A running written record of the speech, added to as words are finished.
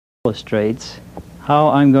illustrates how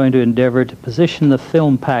I'm going to endeavor to position the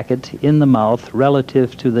film packet in the mouth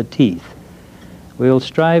relative to the teeth. We'll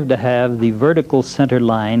strive to have the vertical center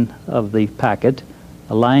line of the packet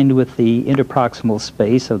aligned with the interproximal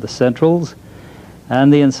space of the centrals,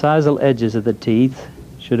 and the incisal edges of the teeth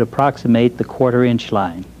should approximate the quarter-inch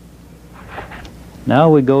line.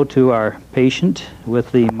 Now we go to our patient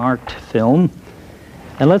with the marked film,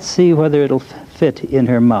 and let's see whether it'll fit in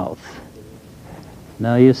her mouth.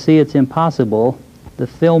 Now you see it's impossible. The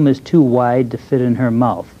film is too wide to fit in her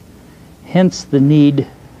mouth. Hence the need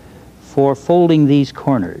for folding these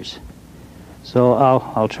corners. So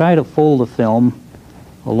I'll try to fold the film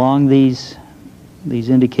along these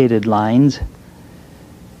indicated lines.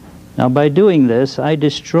 Now by doing this, I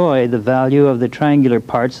destroy the value of the triangular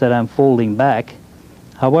parts that I'm folding back.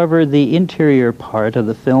 However, the interior part of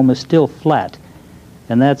the film is still flat,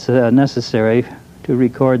 and that's necessary to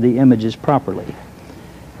record the images properly.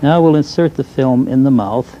 Now we'll insert the film in the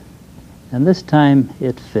mouth, and this time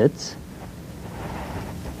it fits.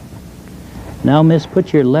 Now, miss,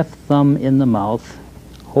 put your left thumb in the mouth,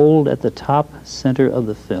 hold at the top center of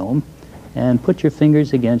the film, and put your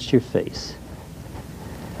fingers against your face.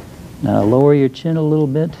 Now lower your chin a little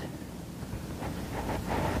bit.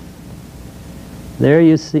 There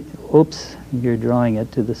you see, oops, you're drawing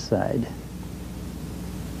it to the side.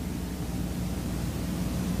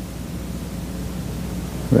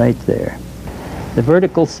 Right there. The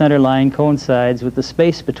vertical center line coincides with the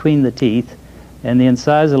space between the teeth, and the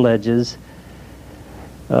incisal edges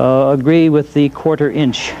agree with the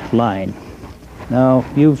quarter-inch line. Now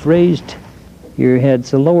you've raised your head,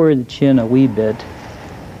 so lower the chin a wee bit.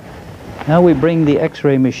 Now we bring the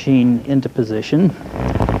X-ray machine into position,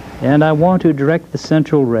 and I want to direct the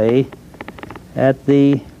central ray at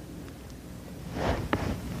the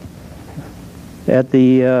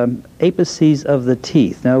apices of the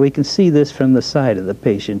teeth. Now we can see this from the side of the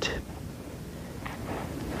patient.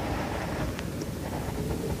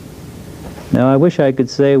 Now I wish I could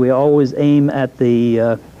say we always aim at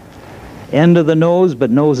the end of the nose, but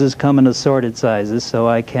noses come in assorted sizes, so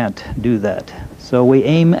I can't do that. So we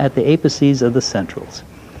aim at the apices of the centrals.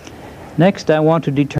 Next, I want to determine